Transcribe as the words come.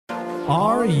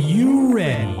Are you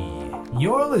ready?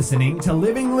 You're listening to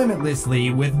Living Limitlessly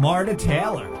with Marta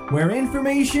Taylor, where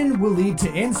information will lead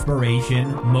to inspiration,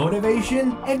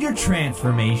 motivation, and your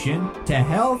transformation to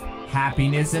health,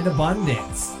 happiness, and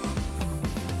abundance.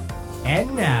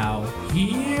 And now,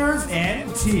 here's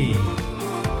MT.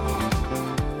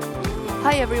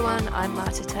 Hi everyone, I'm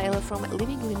Marta Taylor from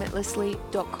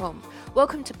livinglimitlessly.com.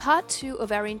 Welcome to part 2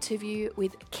 of our interview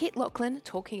with Laughlin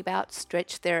talking about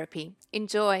stretch therapy.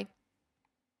 Enjoy.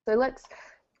 So let's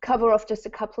cover off just a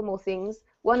couple more things.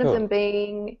 One Sure. of them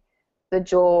being the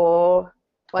jaw,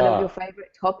 one of your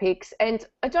favorite topics. And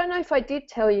I don't know if I did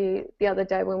tell you the other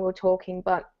day when we were talking,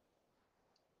 but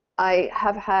I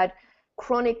have had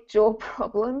chronic jaw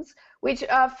problems, which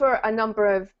are for a number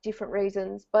of different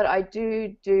reasons, but I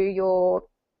do your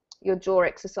jaw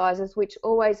exercises, which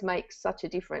always makes such a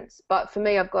difference. But for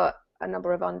me, I've got a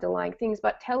number of underlying things.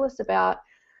 But tell us about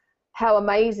how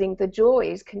amazing the jaw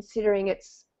is, considering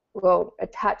it's, well,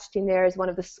 attached in there as one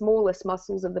of the smallest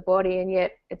muscles of the body, and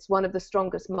yet it's one of the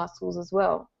strongest muscles as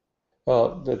well.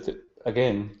 Well,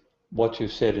 again, what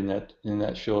you've said in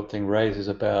that short thing raises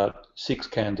about 6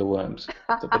 cans of worms.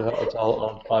 But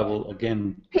I will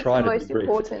again try to be brief.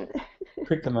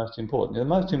 Pick the most important. The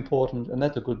most important, and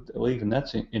that's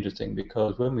that's interesting,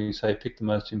 because when we say pick the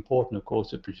most important, of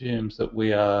course, it presumes that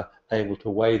we are able to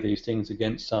weigh these things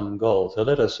against some goal. So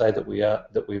let us say that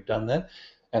we've done that,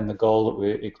 and the goal that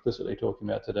we're explicitly talking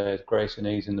about today is grace and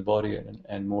ease in the body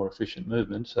and more efficient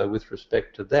movement. So with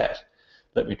respect to that,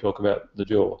 let me talk about the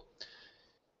jaw.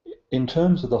 In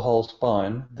terms of the whole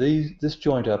spine, this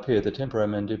joint up here, the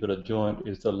temporomandibular joint,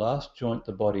 is the last joint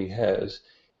the body has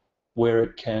where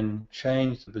it can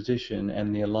change the position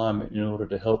and the alignment in order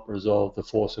to help resolve the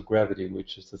force of gravity,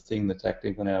 which is the thing that's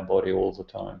acting on our body all the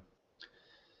time.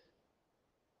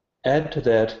 Add to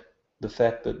that the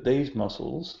fact that these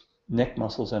muscles, neck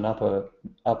muscles and upper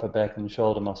back and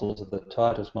shoulder muscles, are the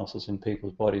tightest muscles in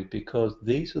people's bodies, because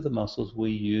these are the muscles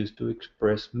we use to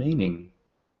express meaning.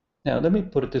 Now, let me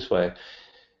put it this way.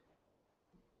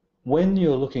 When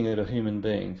you're looking at a human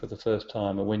being for the first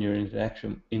time, or when you're in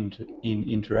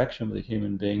interaction with a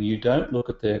human being, you don't look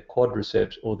at their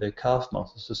quadriceps or their calf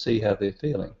muscles to see how they're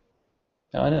feeling.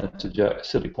 Now, I know it's a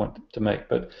silly point to make,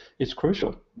 but it's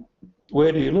crucial.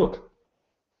 Where do you look?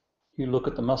 You look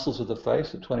at the muscles of the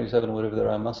face, the 27 or whatever there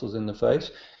are muscles in the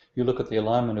face. You look at the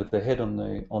alignment of the head on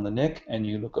the neck, and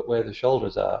you look at where the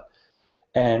shoulders are,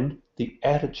 and the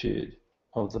attitude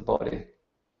of the body.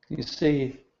 You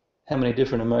see how many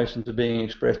different emotions are being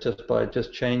expressed just by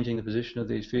changing the position of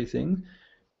these few things.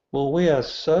 Well, we are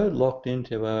so locked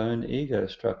into our own ego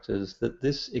structures that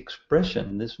this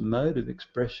expression, this mode of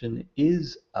expression,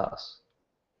 is us.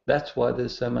 That's why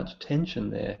there's so much tension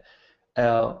there.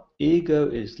 Our ego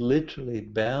is literally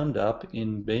bound up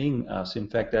in being us. In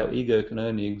fact, our ego can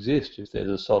only exist if there's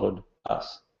a solid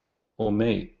us or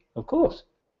me, of course.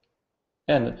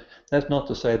 And that's not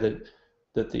to say that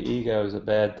the ego is a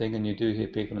bad thing, and you do hear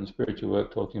people in spiritual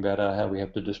work talking about how we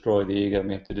have to destroy the ego, and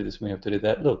we have to do this, and we have to do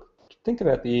that. Look, think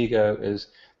about the ego as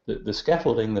the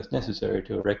scaffolding that's necessary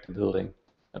to erect a building.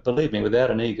 Believe me,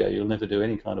 without an ego, you'll never do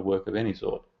any kind of work of any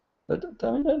sort. But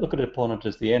don't look at upon it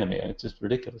as the enemy. It's just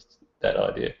ridiculous, that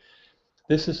idea.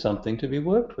 This is something to be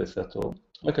worked with, that's all.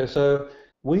 Okay, so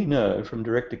we know from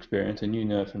direct experience, and you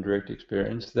know from direct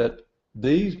experience, that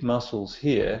these muscles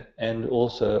here, and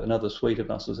also another suite of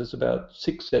muscles, there's about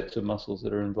 6 sets of muscles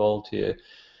that are involved here,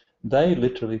 they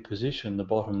literally position the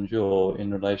bottom jaw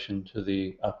in relation to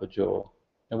the upper jaw.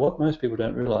 And what most people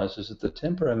don't realize is that the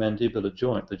temporomandibular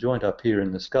joint, the joint up here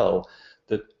in the skull,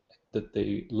 that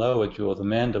the lower jaw, the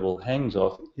mandible, hangs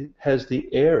off, it has the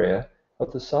area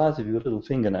of the size of your little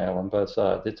fingernail on both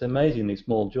sides. It's an amazingly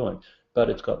small joint, but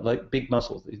it's got like big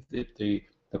muscles.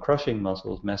 The crushing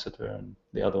muscles, masseter and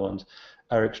the other ones,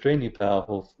 are extremely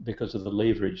powerful because of the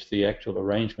leverage, the actual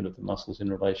arrangement of the muscles in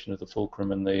relation to the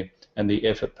fulcrum and the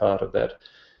effort part of that.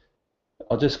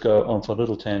 I'll just go on for a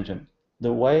little tangent.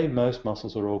 The way most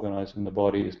muscles are organized in the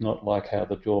body is not like how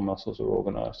the jaw muscles are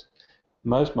organized.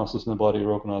 Most muscles in the body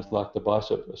are organized like the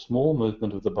bicep. A small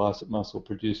movement of the bicep muscle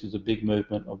produces a big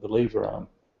movement of the lever arm.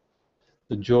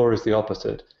 The jaw is the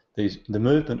opposite. The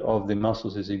movement of the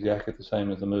muscles is exactly the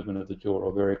same as the movement of the jaw,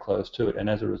 or very close to it, and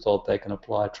as a result they can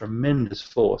apply tremendous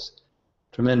force.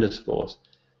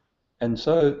 And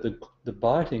so the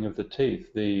biting of the teeth,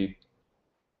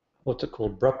 what's it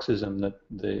called, bruxism, that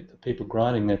the people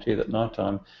grinding their teeth at night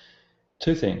time,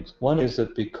 2 things. One is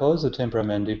that because the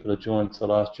temporomandibular joint's the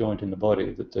last joint in the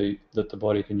body that the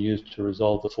body can use to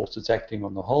resolve the force that's acting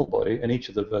on the whole body, and each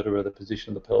of the vertebrae, the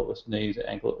position of the pelvis, knees,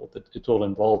 ankle, it's all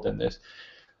involved in this.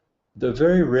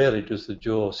 Very rarely does the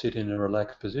jaw sit in a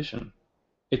relaxed position.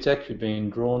 it's actually being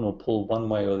drawn or pulled one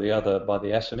way or the other by the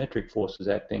asymmetric forces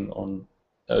acting on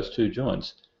those two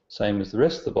joints, same as the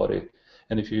rest of the body.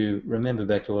 And if you remember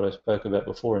back to what I spoke about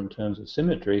before in terms of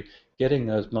symmetry, getting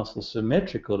those muscles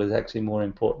symmetrical is actually more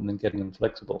important than getting them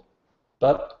flexible.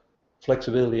 But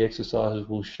flexibility exercises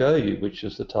will show you which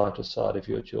is the tightest side of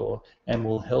your jaw and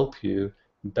will help you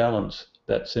balance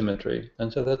that symmetry.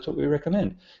 And so that's what we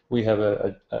recommend. We have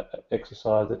a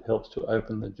exercise that helps to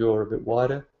open the jaw a bit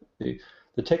wider.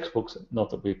 The textbooks, not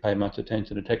that we pay much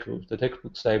attention to textbooks, the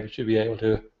textbooks say we should be able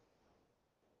to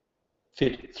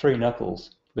fit 3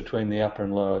 knuckles between the upper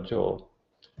and lower jaw.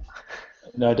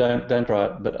 No, don't try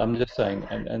it, but I'm just saying,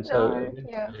 and so No, eventually,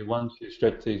 yeah. once you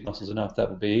stretch these muscles enough, that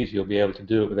will be easy. You'll be able to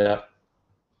do it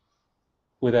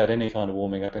without any kind of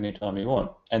warming up anytime you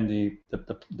want. And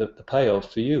the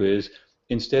payoff for you is,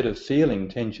 instead of feeling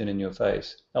tension in your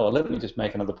face. Oh, well, let me just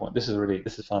make another point. This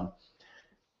is fun.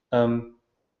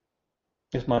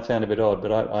 This might sound a bit odd,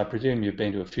 but I presume you've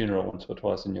been to a funeral once or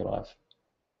twice in your life.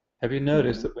 Have you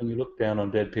noticed that when you look down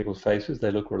on dead people's faces, they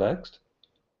look relaxed?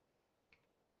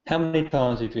 How many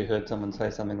times have you heard someone say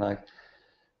something like,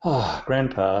 "Oh,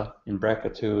 Grandpa," in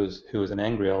brackets, who was an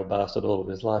angry old bastard all of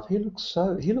his life, he looks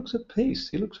at peace.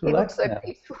 He looks relaxed He looks so now.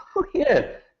 peaceful.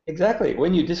 Yeah, exactly.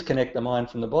 When you disconnect the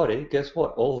mind from the body, guess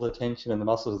what? All the tension in the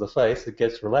muscles of the face, it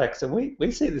gets relaxed. And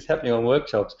we see this happening on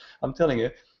workshops. I'm telling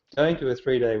you, going to a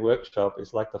 3-day workshop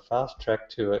is like the fast track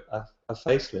to a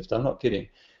facelift. I'm not kidding.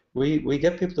 We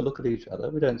get people to look at each other.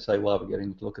 We don't say why we're getting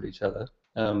them to look at each other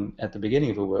at the beginning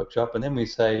of a workshop, and then we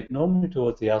say, normally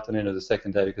towards the afternoon of the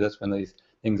second day, because that's when these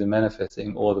things are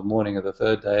manifesting, or the morning of the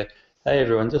third day, "Hey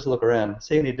everyone, just look around.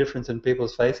 See any difference in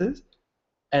people's faces?"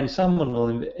 And someone will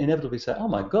inevitably say, "Oh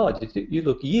my God, you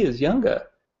look years younger.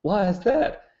 Why is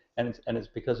that?" And it's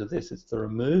because of this. It's the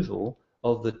removal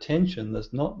of the tension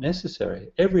that's not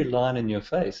necessary. Every line in your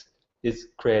face is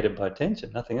created by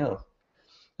tension, nothing else.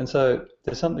 And so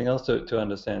there's something else to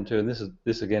understand too, and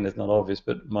this again is not obvious,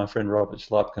 but my friend Robert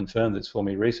Schleip confirmed this for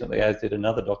me recently, as did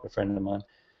another doctor friend of mine.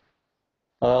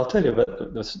 I'll tell you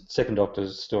about the second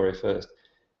doctor's story first.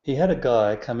 He had a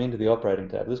guy come into the operating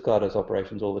table. This guy does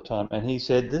operations all the time, and he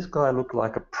said this guy looked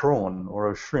like a prawn or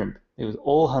a shrimp. He was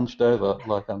all hunched over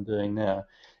like I'm doing now.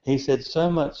 He said so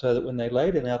much so that when they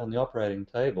laid him out on the operating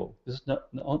table,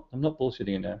 I'm not bullshitting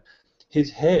you now, his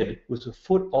head was a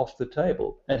foot off the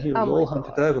table, and he was all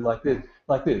hunched over like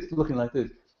this, looking like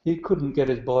this. He couldn't get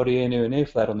his body anywhere near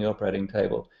flat on the operating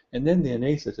table. And then the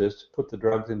anaesthetist put the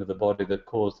drugs into the body that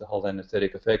caused the whole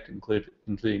anesthetic effect,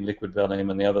 including liquid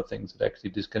Valium and the other things that actually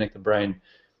disconnect the brain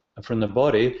from the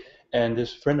body. And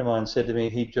this friend of mine said to me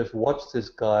he just watched this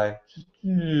guy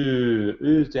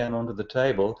ooze down onto the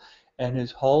table, and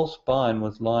his whole spine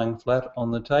was lying flat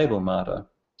on the table, Marta.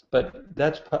 But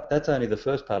that's only the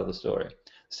first part of the story.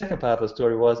 The second part of the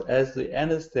story was, as the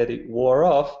anesthetic wore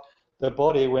off, the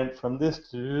body went from this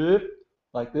to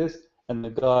like this, and the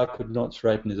guy could not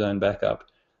straighten his own back up.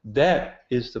 That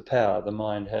is the power the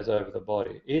mind has over the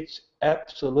body. It's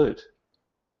absolute.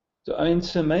 So, I mean,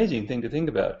 it's an amazing thing to think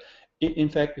about. In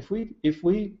fact, if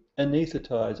we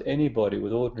anaesthetize anybody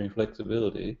with ordinary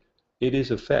flexibility, it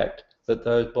is a fact that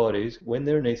those bodies, when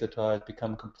they're anaesthetized,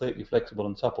 become completely flexible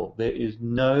and supple. There is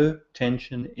no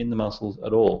tension in the muscles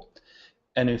at all.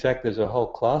 And in fact, there's a whole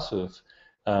class of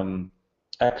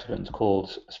accidents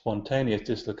called spontaneous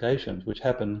dislocations, which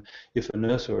happen if a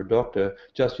nurse or a doctor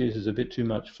just uses a bit too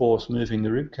much force moving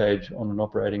the rib cage on an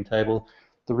operating table.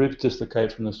 The ribs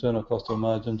dislocate from the sternocostal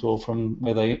margins or from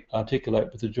where they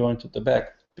articulate with the joints at the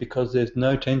back, because there's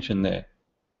no tension there.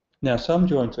 Now, some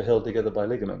joints are held together by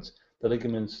ligaments. The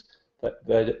ligaments,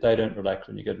 they don't relax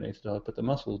when you get anaesthetized, but the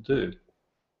muscles do.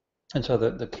 And so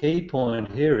the key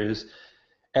point here is,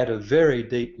 at a very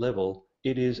deep level,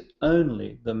 it is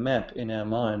only the map in our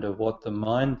mind of what the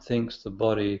mind thinks the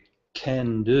body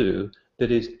can do that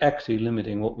is actually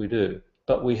limiting what we do.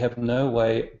 But we have no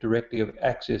way directly of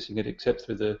accessing it except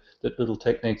through the little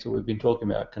techniques that we've been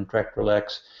talking about: contract,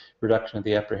 relax, reduction of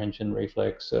the apprehension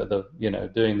reflex,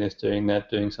 doing this, doing that,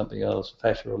 doing something else,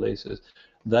 fascial releases.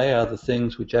 They are the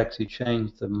things which actually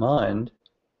change the mind,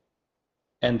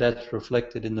 and that's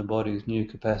reflected in the body's new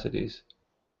capacities.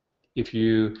 If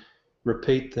you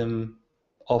repeat them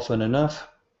often enough,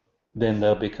 then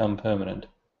they'll become permanent.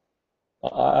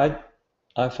 I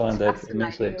find that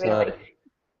immensely exciting. Really.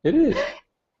 It is.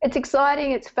 It's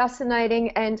exciting, it's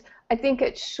fascinating, and I think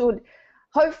it should,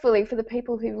 hopefully for the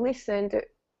people who've listened,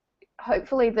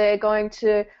 hopefully they're going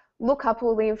to look up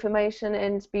all the information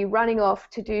and be running off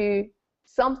to do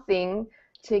something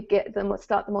to get them or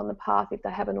start them on the path, if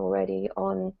they haven't already,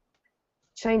 on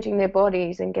changing their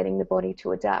bodies and getting the body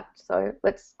to adapt. So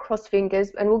let's cross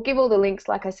fingers, and we'll give all the links,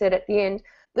 like I said, at the end.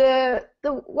 The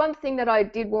one thing that I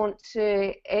did want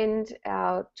to end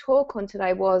our talk on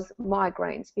today was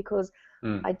migraines, because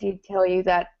I did tell you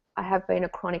that I have been a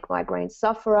chronic migraine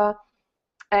sufferer,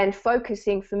 and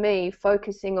focusing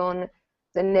on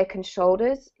the neck and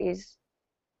shoulders is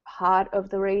part of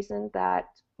the reason that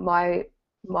my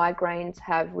migraines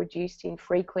have reduced in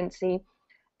frequency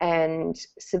and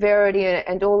severity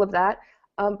and all of that.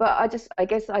 But I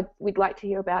guess we'd like to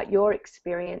hear about your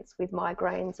experience with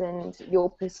migraines and your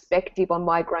perspective on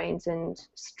migraines and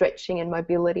stretching and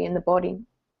mobility in the body.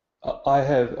 I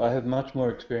have much more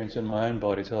experience in my own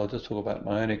body, so I'll just talk about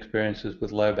my own experiences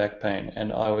with low back pain.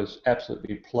 And I was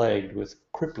absolutely plagued with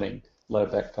crippling low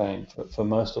back pain for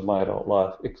most of my adult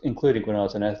life, including when I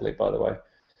was an athlete, by the way.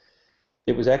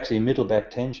 It was actually middle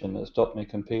back tension that stopped me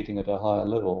competing at a higher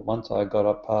level. Once I got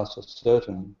up past a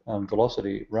certain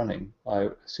velocity running, I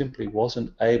simply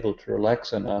wasn't able to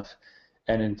relax enough.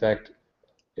 And in fact,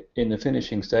 in the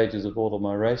finishing stages of all of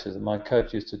my races, and my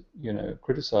coach used to,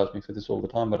 criticize me for this all the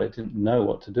time, but I didn't know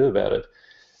what to do about it.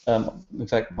 In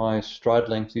fact, my stride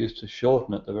length used to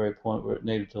shorten at the very point where it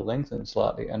needed to lengthen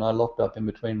slightly, and I locked up in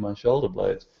between my shoulder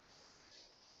blades.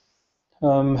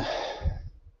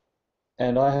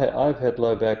 And I've had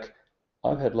low back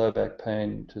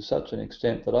pain to such an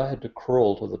extent that I had to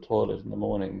crawl to the toilet in the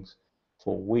mornings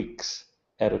for weeks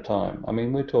at a time. I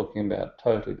mean, we're talking about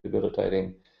totally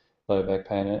debilitating low back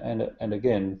pain. And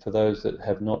again, for those that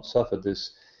have not suffered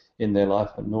this in their life,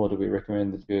 and nor do we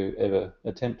recommend that you ever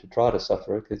attempt to try to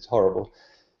suffer it, it's horrible.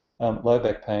 Low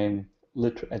back pain,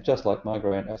 just like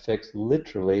migraine, affects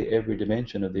literally every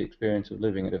dimension of the experience of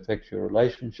living. It affects your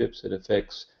relationships, it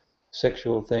affects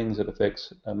sexual things, it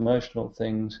affects emotional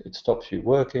things, it stops you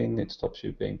working, it stops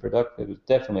you being productive. It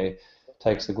definitely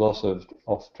takes the gloss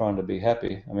off trying to be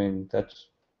happy. I mean, that's,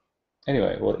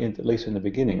 anyway, well, at least in the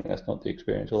beginning, that's not the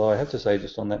experience. Although I have to say,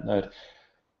 just on that note,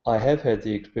 I have had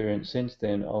the experience since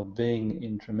then of being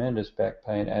in tremendous back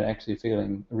pain and actually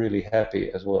feeling really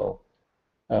happy as well.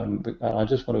 I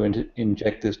just want to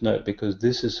inject this note because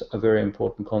this is a very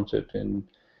important concept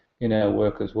in our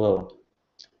work as well.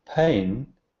 Pain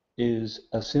is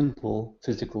a simple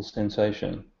physical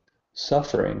sensation.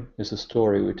 Suffering is a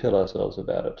story we tell ourselves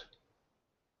about it.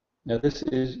 Now this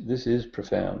is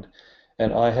profound,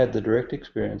 and I had the direct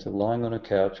experience of lying on a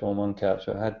couch, on one couch.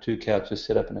 I had two couches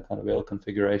set up in a kind of L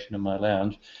configuration in my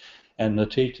lounge, and the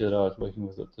teacher that I was working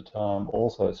with at the time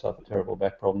also suffered terrible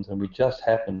back problems, and we just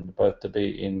happened both to be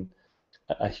in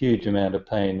a huge amount of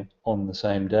pain on the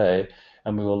same day,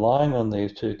 and we were lying on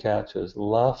these two couches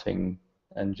laughing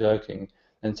and joking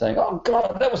and saying, "Oh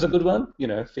God, that was a good one,"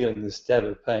 feeling the stab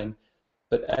of pain,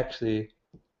 but actually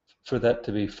for that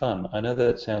to be fun. I know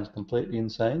that sounds completely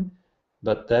insane,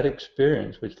 but that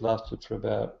experience, which lasted for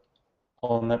about,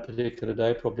 on that particular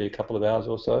day, probably a couple of hours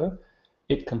or so,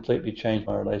 it completely changed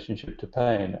my relationship to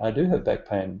pain. I do have back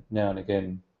pain now and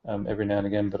again, every now and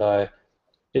again, but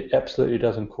it absolutely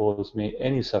doesn't cause me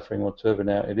any suffering whatsoever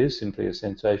now. It is simply a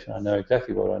sensation. I know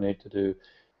exactly what I need to do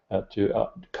to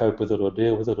cope with it or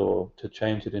deal with it or to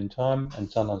change it in time,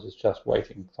 and sometimes it's just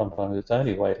waiting. Sometimes it's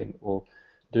only waiting will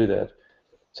do that.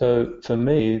 So for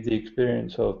me, the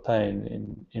experience of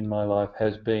pain in my life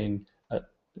has been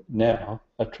now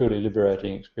a truly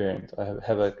liberating experience. I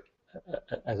have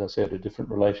as I said, a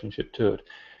different relationship to it.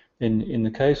 In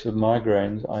the case of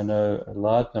migraines, I know a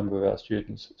large number of our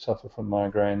students suffer from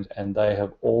migraines, and they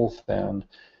have all found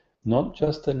not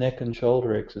just the neck and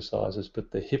shoulder exercises,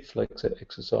 but the hip flexor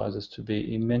exercises to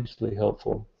be immensely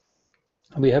helpful.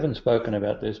 We haven't spoken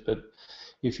about this, but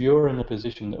if you're in the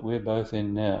position that we're both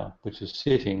in now, which is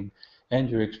sitting, and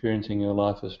you're experiencing your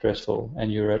life as stressful,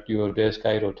 and you're at your desk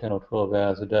 8 or 10 or 12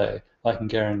 hours a day, I can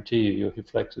guarantee you your hip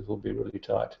flexors will be really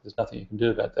tight. There's nothing you can do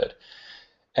about that.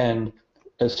 And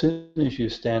as soon as you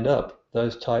stand up,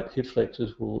 those tight hip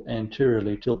flexors will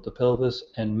anteriorly tilt the pelvis,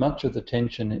 and much of the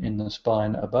tension in the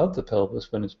spine above the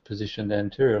pelvis, when it's positioned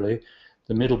anteriorly,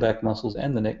 the middle back muscles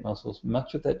and the neck muscles,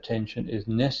 much of that tension is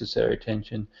necessary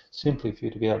tension simply for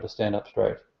you to be able to stand up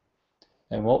straight.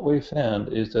 And what we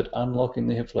found is that unlocking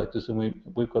the hip flexors, and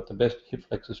we've got the best hip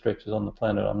flexor stretches on the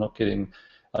planet, I'm not kidding,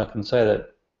 I can say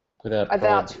that without I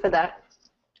vouch for that.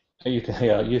 You've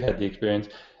had the experience.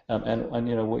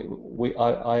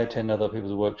 I attend other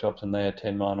people's workshops and they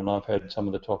attend mine, and I've heard some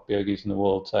of the top yogis in the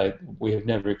world say we have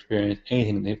never experienced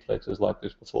anything in the hip flexors like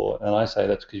this before, and I say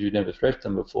that's because you've never stretched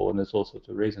them before, and there's all sorts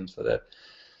of reasons for that.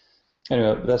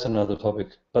 Anyway, that's another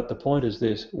topic. But the point is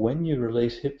this: when you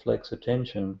release hip flexor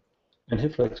tension, And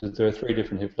hip flexors, there are 3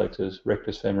 different hip flexors: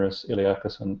 rectus, femoris,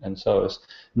 iliacus, and psoas.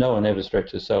 No one ever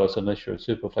stretches psoas unless you're a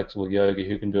super flexible yogi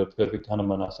who can do a perfect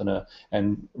Hanumanasana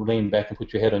and lean back and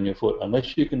put your head on your foot.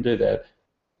 Unless you can do that,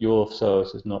 your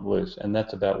psoas is not loose. And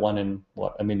that's about 1 in,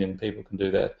 a million people can do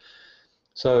that.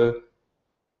 So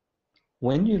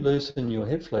when you loosen your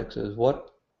hip flexors,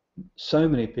 what so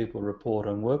many people report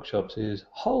on workshops is,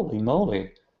 holy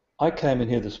moly, I came in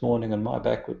here this morning and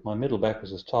my middle back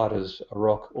was as tight as a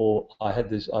rock, or I've had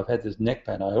this neck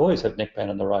pain. I always have neck pain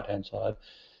on the right-hand side,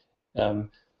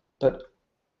 but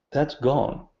that's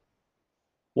gone.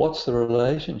 What's the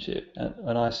relationship?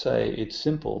 And I say it's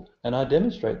simple, and I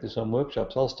demonstrate this on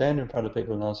workshops. I'll stand in front of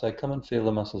people and I'll say, come and feel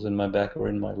the muscles in my back or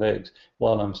in my legs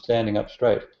while I'm standing up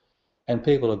straight. And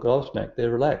people are gobsmacked.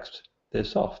 They're relaxed. They're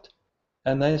soft.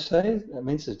 And they say, I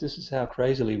mean, this is how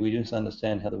crazily we just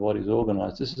understand how the body's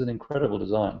organized. This is an incredible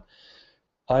design.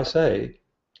 I say,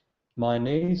 my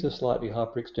knees are slightly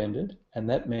hyperextended, and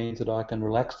that means that I can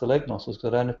relax the leg muscles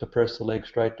because I don't have to press the leg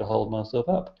straight to hold myself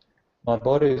up. My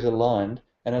body is aligned,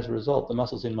 and as a result, the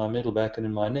muscles in my middle back and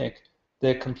in my neck,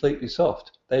 they're completely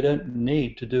soft. They don't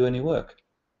need to do any work.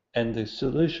 And the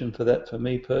solution for that, for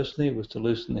me personally, was to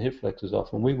loosen the hip flexors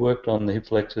off. And we worked on the hip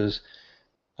flexors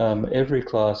every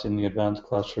class in the advanced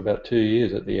class for about 2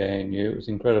 years at the ANU. It was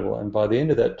incredible. And by the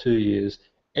end of that 2 years,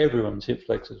 everyone's hip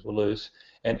flexors were loose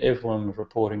and everyone was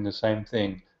reporting the same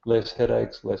thing. Less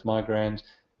headaches, less migraines,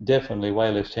 definitely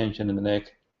way less tension in the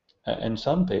neck. And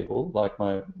some people, like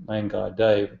my main guy,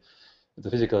 Dave, the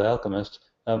physical alchemist,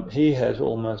 he has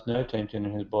almost no tension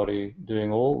in his body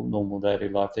doing all normal daily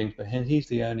life things, but he's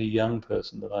the only young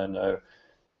person that I know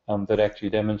that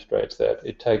actually demonstrates that.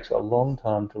 It takes a long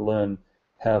time to learn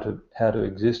how to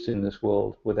exist in this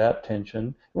world without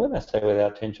tension. And when I say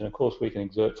without tension, of course we can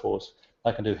exert force.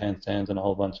 I can do handstands and a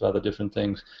whole bunch of other different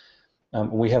things.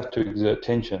 We have to exert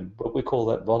tension, but we call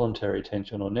that voluntary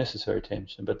tension or necessary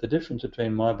tension. But the difference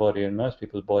between my body and most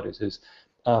people's bodies is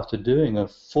after doing a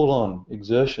full-on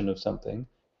exertion of something,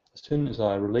 as soon as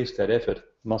I release that effort,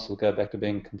 muscles go back to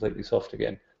being completely soft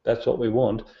again. That's what we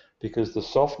want, because the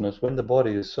softness, when the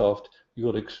body is soft,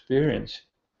 you'll experience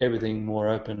everything more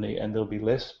openly, and there'll be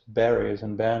less barriers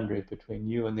and boundaries between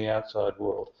you and the outside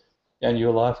world. And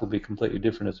your life will be completely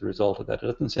different as a result of that. It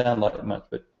doesn't sound like it much,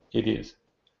 but it is.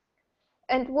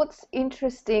 And what's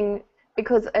interesting,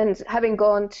 and having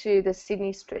gone to the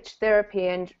Sydney Stretch Therapy,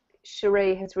 and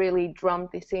Cherie has really drummed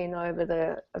this in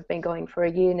I've been going for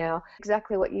a year now,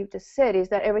 exactly what you've just said is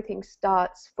that everything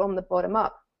starts from the bottom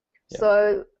up. Yeah.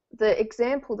 So the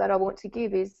example that I want to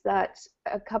give is that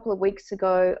a couple of weeks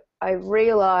ago, I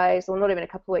realized, or not even a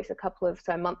couple of weeks,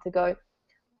 a month ago,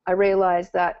 I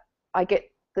realized that I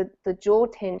get the jaw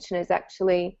tension is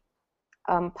actually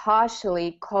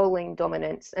partially choline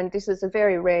dominance, and this is a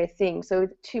very rare thing. So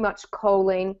with too much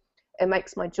choline, it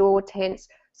makes my jaw tense.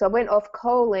 So I went off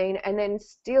choline, and then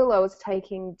still I was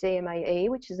taking DMAE,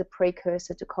 which is a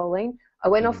precursor to choline. I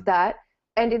went off that,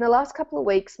 and in the last couple of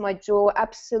weeks, my jaw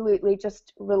absolutely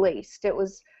just released. It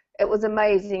was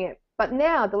amazing. But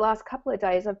now, the last couple of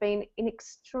days, I've been in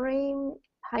extreme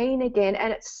pain again,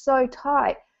 and it's so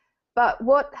tight. But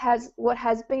what has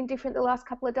been different the last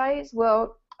couple of days?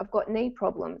 Well, I've got knee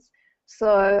problems.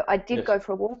 So I did go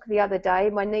for a walk the other day.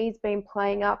 My knee's been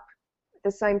playing up at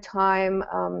the same time.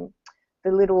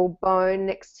 The little bone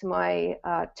next to my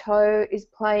toe is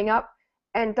playing up,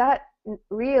 and that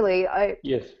really, I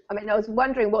was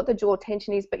wondering what the jaw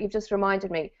tension is, but you've just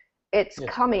reminded me. It's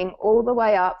coming all the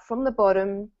way up from the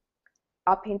bottom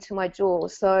up into my jaw.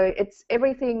 So it's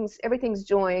everything's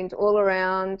joined all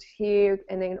around here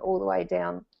and then all the way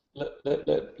down.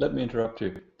 Let me interrupt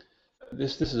you.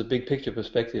 This is a big picture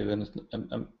perspective,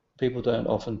 and people don't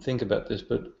often think about this,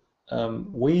 but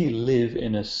we live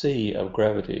in a sea of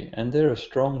gravity, and there are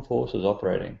strong forces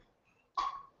operating.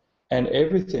 And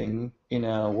everything in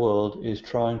our world is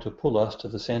trying to pull us to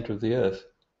the center of the earth.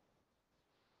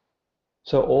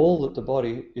 So all that the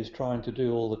body is trying to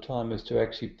do all the time is to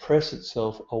actually press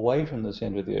itself away from the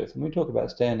center of the earth. And we talk about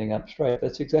standing up straight.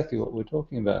 That's exactly what we're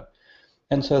talking about.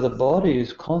 And so the body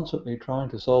is constantly trying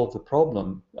to solve the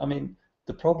problem. I mean,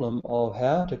 the problem of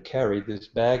how to carry this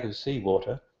bag of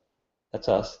seawater, that's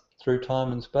us, through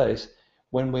time and space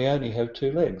when we only have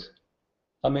 2 legs.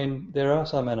 I mean, there are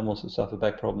some animals that suffer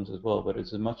back problems as well, but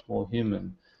it's a much more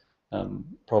human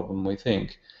problem, we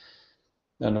think.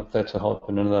 And if that's a whole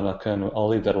another, I'll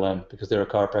leave that alone, because there are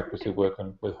chiropractors who work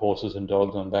with horses and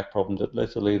dogs on back problems.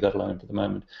 Let's leave that alone for the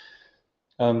moment.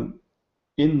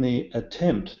 In the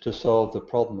attempt to solve the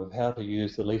problem of how to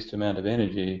use the least amount of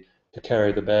energy to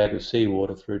carry the bag of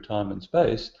seawater through time and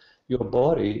space, your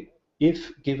body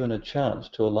if given a chance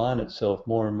to align itself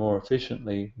more and more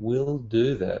efficiently, will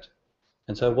do that.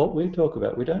 And so what we talk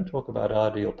about, we don't talk about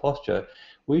ideal posture,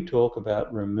 we talk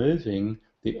about removing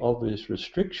the obvious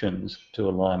restrictions to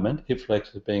alignment, hip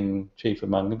flexors being chief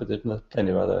among them, but there's plenty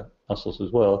of other muscles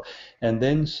as well, and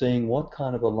then seeing what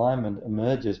kind of alignment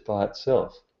emerges by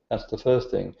itself. That's the first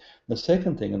thing. The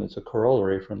second thing, and it's a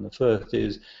corollary from the first,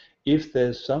 is if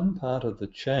there's some part of the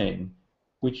chain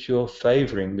which you're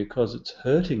favouring because it's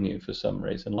hurting you for some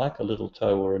reason, like a little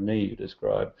toe or a knee you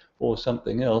described, or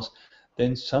something else,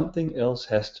 then something else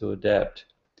has to adapt.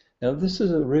 Now, this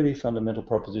is a really fundamental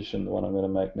proposition, the one I'm going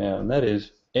to make now, and that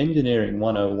is Engineering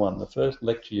 101. The first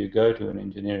lecture you go to in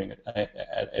engineering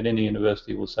at any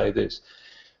university will say this.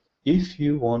 If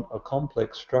you want a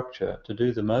complex structure to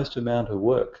do the most amount of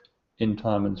work in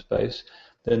time and space,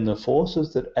 then the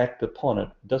forces that act upon it,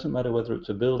 doesn't matter whether it's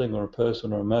a building or a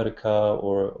person or a motor car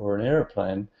or an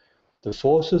aeroplane, the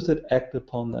forces that act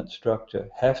upon that structure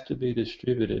have to be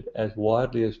distributed as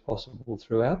widely as possible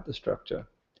throughout the structure.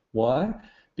 Why?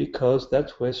 Because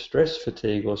that's where stress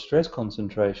fatigue or stress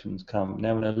concentrations come.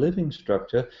 Now, in a living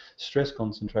structure, stress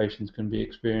concentrations can be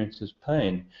experienced as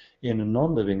pain. In a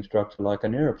non-living structure like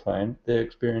an aeroplane, they're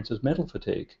experienced as mental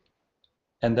fatigue.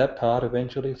 And that part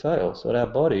eventually fails. So our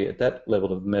body, at that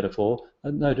level of metaphor,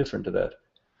 is no different to that.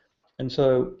 And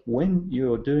so when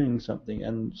you're doing something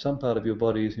and some part of your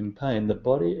body is in pain, the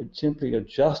body simply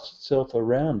adjusts itself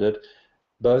around it,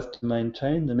 both to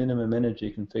maintain the minimum energy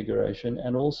configuration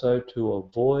and also to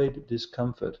avoid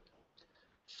discomfort.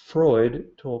 Freud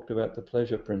talked about the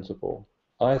pleasure principle.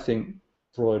 I think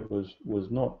Freud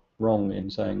was not wrong in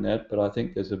saying that, but I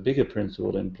think there's a bigger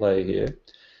principle in play here.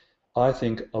 I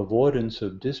think avoidance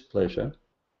of displeasure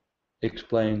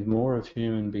explains more of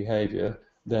human behavior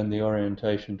than the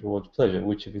orientation towards pleasure,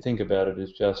 which, if you think about it,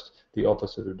 is just the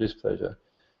opposite of displeasure.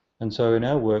 And so in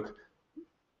our work,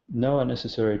 no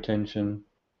unnecessary tension,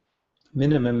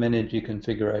 minimum energy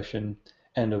configuration,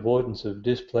 and avoidance of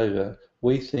displeasure,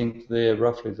 we think they're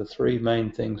roughly the three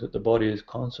main things that the body is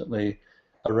constantly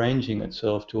arranging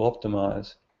itself to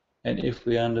optimize. And if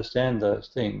we understand those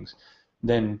things,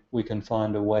 then we can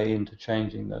find a way into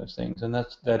changing those things. And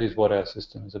that is what our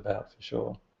system is about, for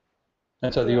sure.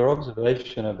 And so your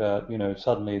observation about,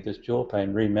 suddenly this jaw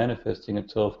pain remanifesting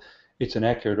itself, it's an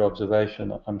accurate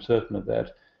observation, I'm certain of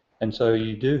that. And so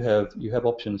you have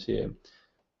options here.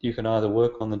 You can either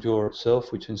work on the jaw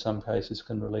itself, which in some cases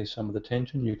can release some of the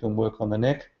tension. You can work on the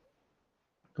neck.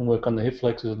 You can work on the hip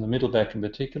flexors and the middle back in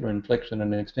particular, in flexion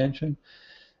and extension.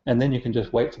 And then you can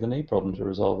just wait for the knee problem to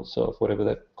resolve itself, whatever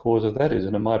that cause of that is.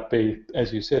 And it might be,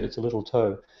 as you said, it's a little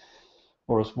toe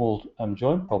or a small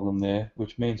joint problem there,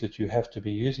 which means that you have to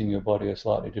be using your body a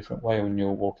slightly different way when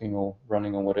you're walking or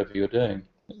running or whatever you're doing.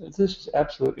 This is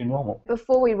absolutely normal.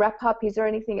 Before we wrap up, is there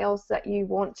anything else that you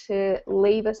want to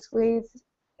leave us with?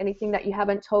 Anything that you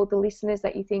haven't told the listeners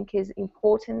that you think is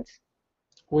important?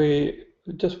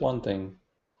 Just one thing,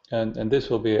 and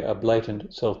this will be a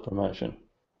blatant self-promotion.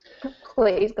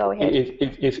 Please go ahead.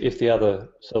 If the other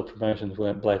self-promotions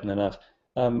weren't blatant enough,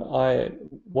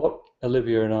 what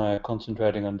Olivia and I are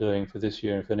concentrating on doing for this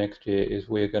year and for next year is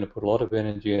we're going to put a lot of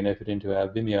energy and effort into our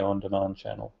Vimeo on-demand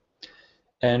channel,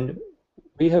 and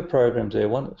we have programs there.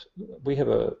 We have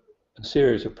a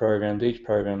series of programs. Each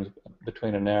program is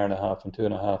between an hour and a half and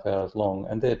 2.5 hours long,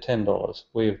 and they're $10.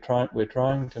 We're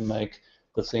trying to make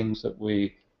the things that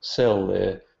we sell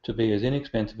there to be as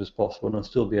inexpensive as possible and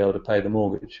still be able to pay the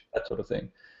mortgage, that sort of thing.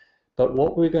 But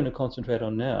what we're going to concentrate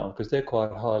on now, because they're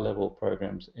quite high-level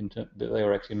programs, they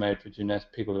were actually made for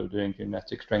people who are doing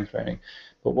gymnastic strength training.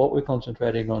 But what we're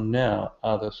concentrating on now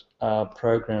are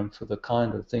programs for the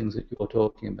kind of things that you're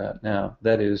talking about now.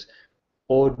 That is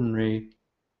ordinary,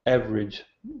 average,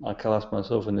 I class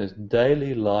myself in this,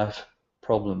 daily life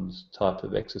problems type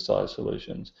of exercise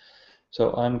solutions.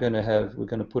 So we're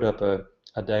going to put up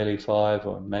a daily 5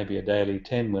 or maybe a daily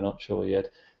 10, we're not sure yet,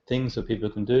 things that people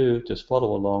can do, just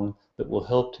follow along, that will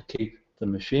help to keep the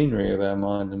machinery of our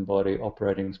mind and body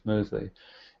operating smoothly.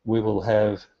 We will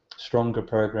have stronger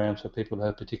programs for people who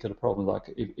have particular problems,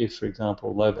 like if for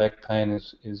example, low back pain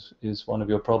is one of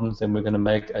your problems, then we're going to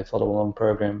make a follow-along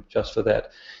program just for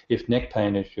that. If neck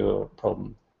pain is your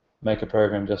problem, make a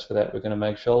program just for that. We're going to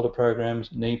make shoulder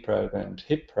programs, knee programs,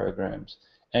 hip programs,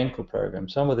 ankle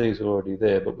programs. Some of these are already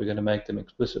there, but we're going to make them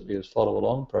explicitly as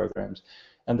follow-along programs,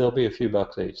 and there'll be a few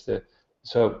bucks each there.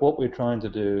 So what we're trying to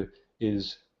do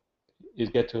is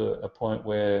get to a point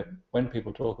where when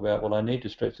people talk about, well, I need to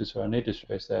stretch this or I need to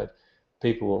stretch that,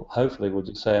 people hopefully will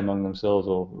just say among themselves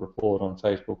or report on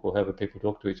Facebook or however people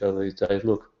talk to each other these days,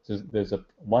 look, there's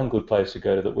one good place to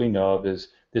go to that we know of is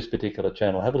this particular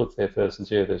channel. Have a look there first and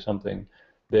see if there's something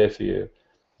there for you.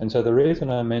 And so the reason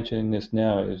I'm mentioning this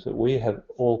now is that we have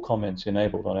all comments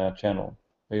enabled on our channel.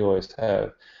 We always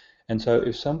have. And so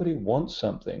if somebody wants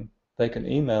something, they can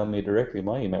email me directly.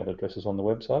 My email address is on the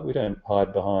website. We don't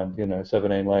hide behind,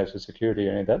 17 layers of security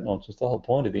or any of that nonsense. The whole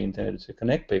point of the internet is to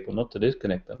connect people, not to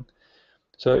disconnect them.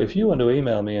 So if you want to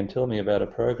email me and tell me about a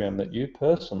program that you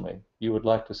personally would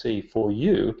like to see for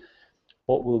you,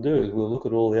 what we'll do is we'll look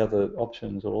at all the other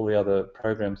options or all the other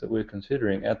programs that we're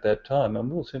considering at that time, and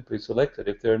we'll simply select it.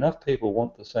 If there are enough people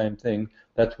want the same thing,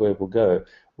 that's where we'll go.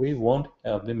 We want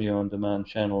our Vimeo On Demand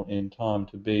channel in time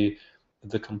to be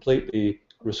the completely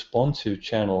responsive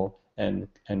channel and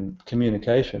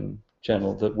communication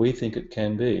channel that we think it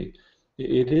can be.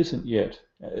 It isn't yet.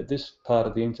 This part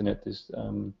of the internet,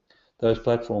 those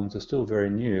platforms are still very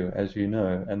new, as you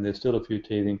know, and there's still a few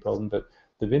teething problems, but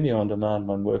the Vimeo On Demand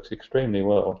one works extremely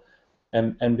well.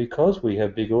 And because we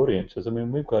have big audiences, I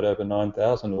mean, we've got over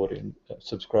 9,000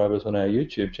 subscribers on our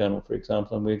YouTube channel, for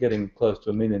example, and we're getting close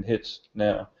to 1 million hits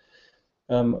now.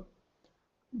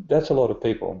 That's a lot of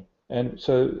people. And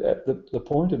so the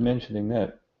point of mentioning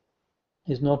that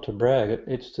is not to brag,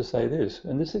 it's to say this.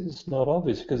 And this is not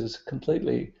obvious because it's a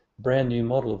completely brand new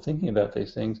model of thinking about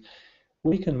these things.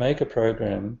 We can make a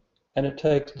program, and it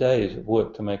takes days of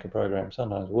work to make a program,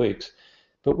 sometimes weeks,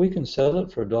 but we can sell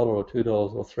it for $1 or $2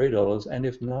 or $3, and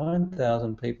if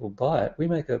 9,000 people buy it, we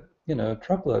make a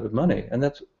truckload of money.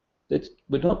 And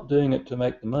we're not doing it to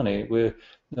make the money.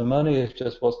 The money is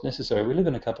just what's necessary. We live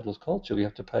in a capitalist culture. We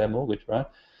have to pay a mortgage, right?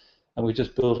 And we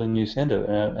just built a new centre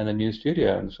and a new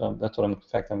studio, and so that's what in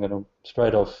fact I'm going to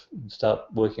straight off start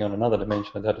working on another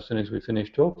dimension of that as soon as we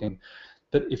finish talking.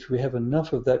 But if we have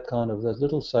enough of that kind of those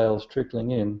little sales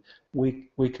trickling in, we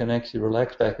can actually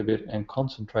relax back a bit and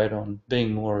concentrate on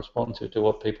being more responsive to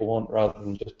what people want rather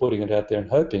than just putting it out there and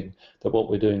hoping that what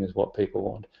we're doing is what people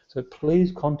want. So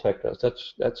please contact us.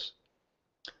 That's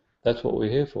what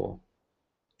we're here for.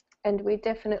 And we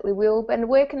definitely will. And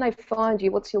where can they find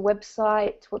you? What's your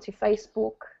website? What's your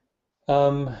Facebook?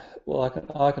 Well,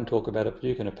 I can talk about it, but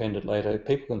you can append it later.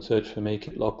 People can search for me,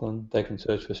 Kit Laughlin. They can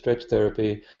search for stretch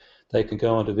therapy. They can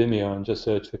go onto Vimeo and just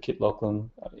search for Kit Laughlin.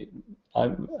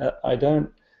 I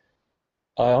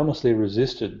honestly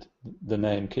resisted the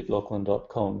name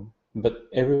kitlachlan.com, but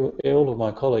all of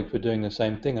my colleagues were doing the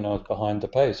same thing, and I was behind the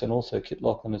pace. And also, Kit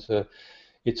Laughlin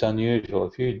it's unusual.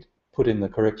 If you put in the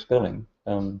correct spelling,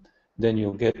 then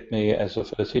you'll get me as a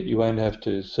first hit. You won't have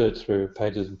to search through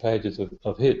pages and pages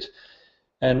of hits.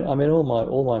 And I mean,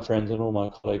 all my friends and all my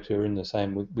colleagues who are in the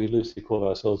same, we loosely call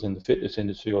ourselves in the fitness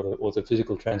industry or the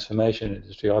physical transformation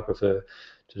industry, I prefer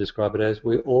to describe it as.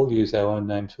 We all use our own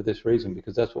names for this reason,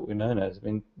 because that's what we're known as. I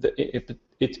mean,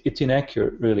 it's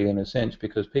inaccurate, really, in a sense,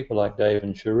 because people like Dave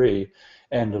and Cherie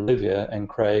and Olivia and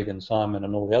Craig and Simon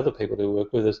and all the other people who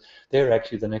work with us, they're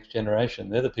actually the next generation.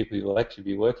 They're the people you will actually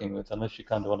be working with unless you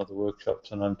come to one of the workshops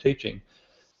and I'm teaching.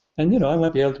 And I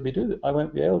won't be able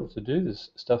to do this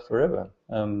stuff forever.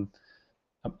 I'm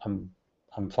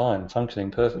fine, functioning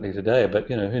perfectly today, but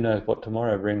who knows what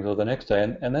tomorrow brings or the next day,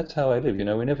 and that's how I live. We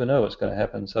never know what's going to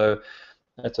happen. So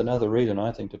that's another reason,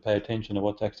 I think, to pay attention to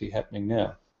what's actually happening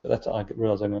now. But I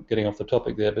realise I'm getting off the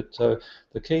topic there. But so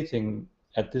the key thing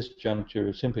at this juncture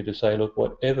is simply to say, look,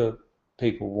 whatever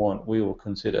people want, we will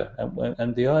consider.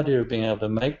 And the idea of being able to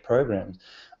make programs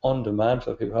on demand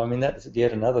for people, I mean, that's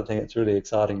yet another thing that's really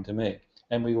exciting to me.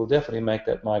 And we will definitely make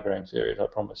that migraine series, I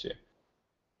promise you.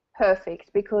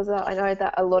 Perfect, because I know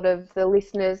that a lot of the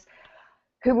listeners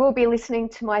who will be listening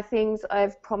to my things,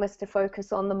 I've promised to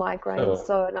focus on the migraines. Sure.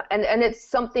 So, and it's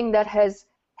something that has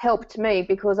helped me,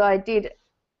 because I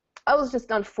was just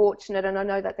unfortunate, and I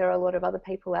know that there are a lot of other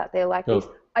people out there like this.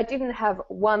 I didn't have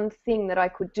one thing that I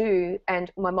could do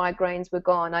and my migraines were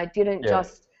gone. I didn't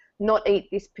just not eat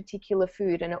this particular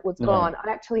food and it was gone. I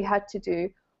actually had to do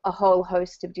a whole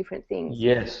host of different things.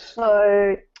 Yes.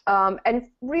 So, and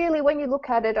really when you look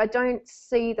at it, I don't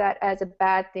see that as a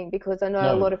bad thing, because I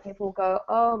know a lot of people go,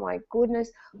 oh my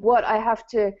goodness, I have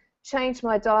to change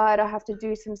my diet, I have to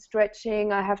do some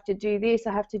stretching, I have to do this,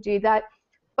 I have to do that.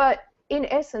 But in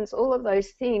essence, all of those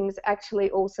things actually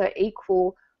also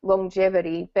equal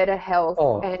longevity, better health,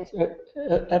 and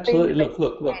absolutely.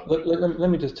 Look. Let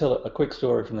me just tell a quick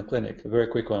story from the clinic, a very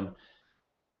quick one.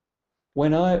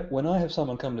 When I have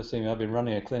someone come to see me, I've been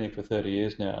running a clinic for 30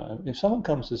 years now. If someone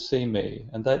comes to see me,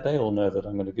 and they all know that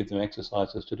I'm going to give them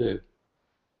exercises to do,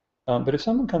 but if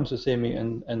someone comes to see me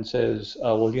and says,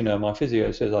 oh, well, my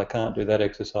physio says I can't do that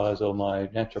exercise, or my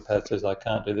naturopath says I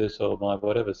can't do this, or my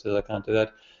whatever says I can't do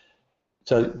that,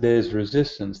 so there's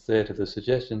resistance there to the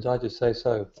suggestions. I just say,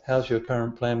 so how's your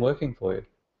current plan working for you?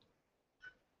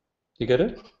 You get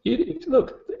it?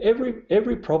 Look,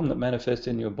 every problem that manifests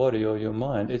in your body or your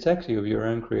mind, it's actually of your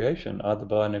own creation, either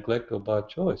by neglect or by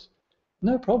choice.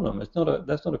 No problem.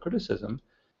 That's not a criticism.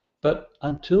 But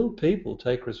until people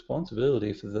take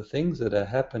responsibility for the things that are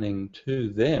happening to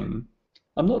them,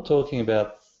 I'm not talking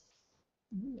about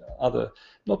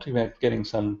getting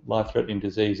some life-threatening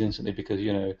disease instantly because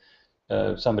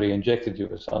somebody injected you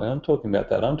with something. I'm talking about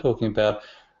that. I'm talking about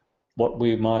what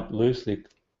we might loosely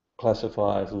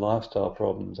classify as lifestyle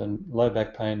problems, and low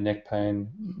back pain, neck pain,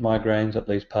 migraines at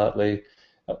least partly,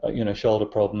 shoulder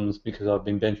problems because I've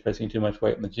been bench pressing too much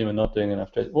weight in the gym and not doing enough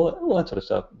stretch, all that sort of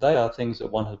stuff. They are things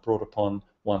that one has brought upon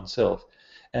oneself.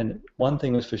 And one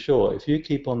thing is for sure, if you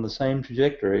keep on the same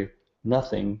trajectory,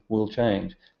 nothing will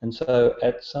change. And so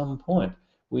at some point,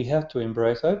 we have to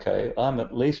embrace, okay, I'm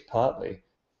at least partly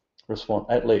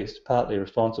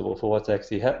responsible for what's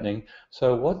actually happening.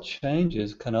 So what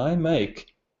changes can I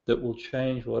make that will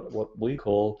change what we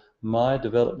call my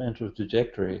developmental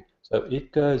trajectory? So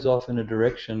it goes off in a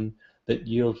direction that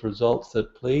yields results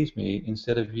that please me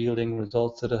instead of yielding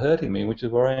results that are hurting me, which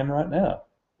is where I am right now.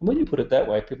 And when you put it that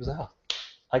way, people say, oh,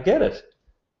 I get it.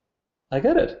 I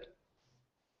get it.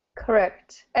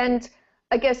 Correct. And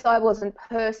I guess I wasn't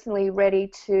personally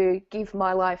ready to give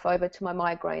my life over to my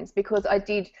migraines because I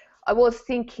was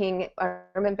thinking, I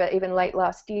remember even late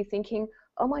last year thinking,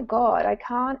 oh my God, I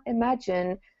can't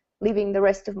imagine living the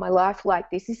rest of my life like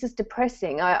this. This is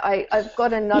depressing. I've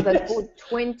got another Yes. good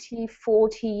 20,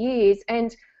 40 years.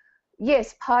 And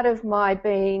yes, part of my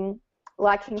being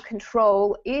lacking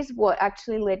control is what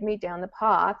actually led me down the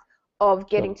path of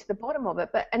getting to the bottom of it.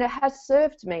 And it has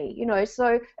served me,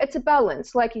 so it's a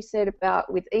balance, like you said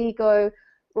about with ego,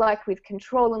 like with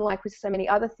control, and like with so many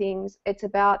other things. It's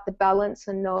about the balance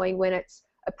and knowing when it's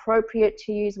appropriate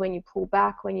to use, when you pull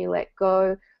back, when you let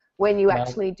go, when you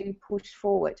actually do push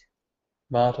forward.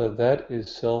 Marta, that is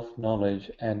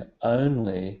self-knowledge, and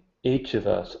only each of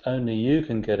us, only you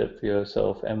can get it for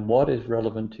yourself, and what is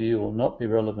relevant to you will not be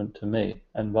relevant to me,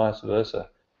 and vice versa.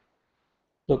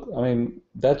 Look, I mean,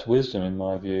 that's wisdom in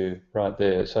my view right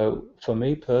there. So for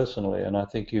me personally, and I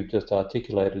think you've just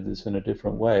articulated this in a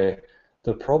different way,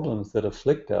 the problems that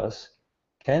afflict us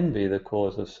can be the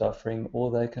cause of suffering,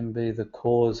 or they can be the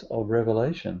cause of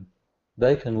revelation.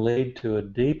 They can lead to a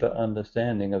deeper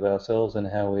understanding of ourselves and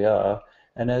how we are,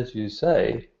 and as you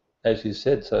said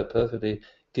so perfectly,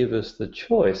 give us the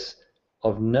choice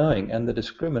of knowing and the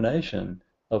discrimination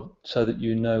so that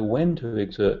you know when to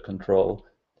exert control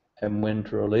and when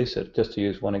to release it, just to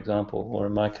use one example, or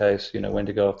in my case, when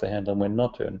to go off the handle and when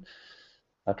not to, and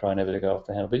I try never to go off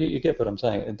the handle, but you get what I'm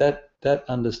saying. That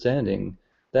understanding,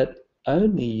 that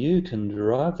only you can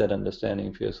derive that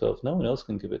understanding for yourself. No one else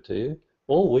can give it to you.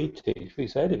 All we teach, we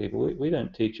say to people, we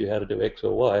don't teach you how to do X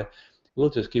or Y, we'll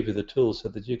just give you the tools so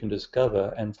that you can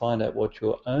discover and find out what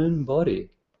your own body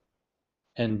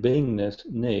and beingness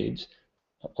needs.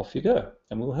 Off you go,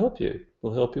 and we'll help you.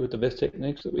 We'll help you with the best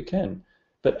techniques that we can.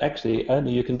 But actually,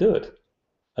 only you can do it.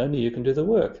 Only you can do the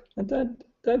work. And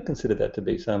don't consider that to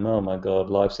be some, oh my God,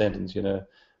 life sentence,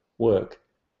 work.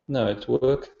 No, it's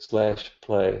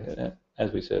work/play.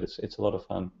 As we said, it's a lot of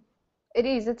fun. It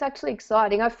is. It's actually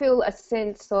exciting. I feel a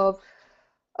sense of,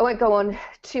 I won't go on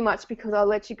too much because I'll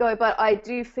let you go, but I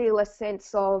do feel a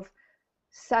sense of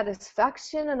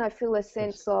satisfaction, and I feel a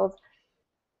sense of,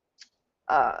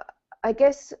 I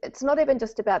guess it's not even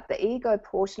just about the ego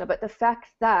portion, but the fact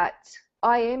that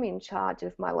I am in charge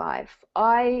of my life.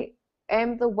 I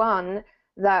am the one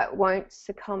that won't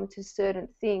succumb to certain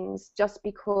things just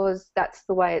because that's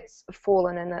the way it's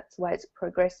fallen and that's the way it's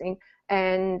progressing.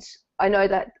 And I know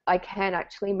that I can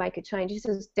actually make a change. This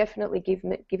has definitely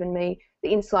given me the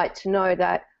insight to know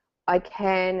that I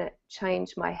can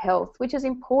change my health, which is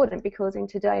important because in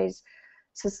today's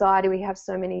society we have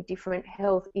so many different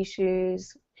health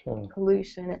issues,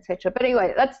 pollution, etc. But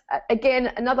anyway, that's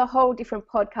again another whole different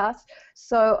podcast.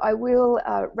 So I will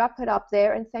wrap it up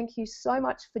there, and thank you so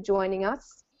much for joining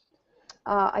us.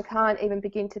 I can't even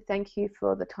begin to thank you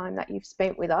for the time that you've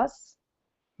spent with us.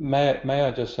 May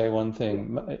I just say one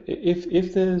thing? If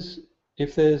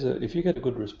you get a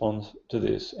good response to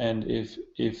this, and if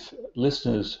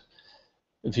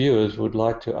viewers would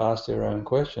like to ask their own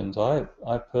questions, I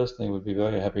personally would be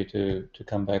very happy to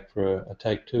come back for a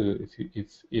take two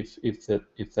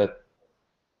if that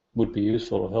would be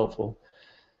useful or helpful.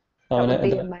 That would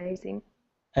be amazing.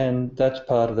 And that's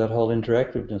part of that whole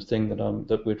interactiveness thing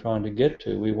that we're trying to get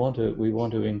to. We want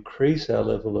to increase our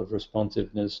level of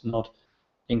responsiveness, not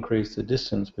increase the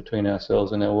distance between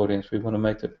ourselves and our audience. We want to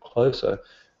make it closer.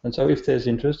 And so if there's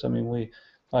interest, I mean,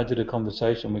 I did a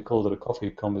conversation, we called it a coffee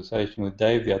conversation with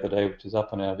Dave the other day, which is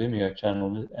up on our Vimeo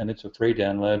channel, and it's a free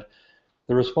download.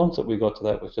 The response that we got to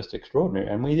that was just extraordinary,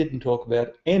 and we didn't talk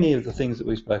about any of the things that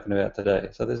we've spoken about today.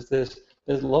 So there's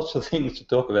lots of things to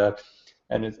talk about,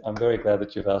 and I'm very glad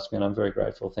that you've asked me, and I'm very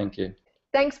grateful. Thank you.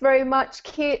 Thanks very much,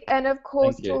 Kit, and of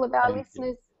course Thank to you. all of our Thank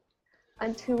listeners.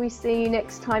 Until we see you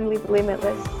next time, live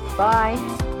limitless. Bye.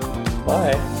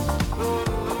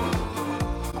 Bye.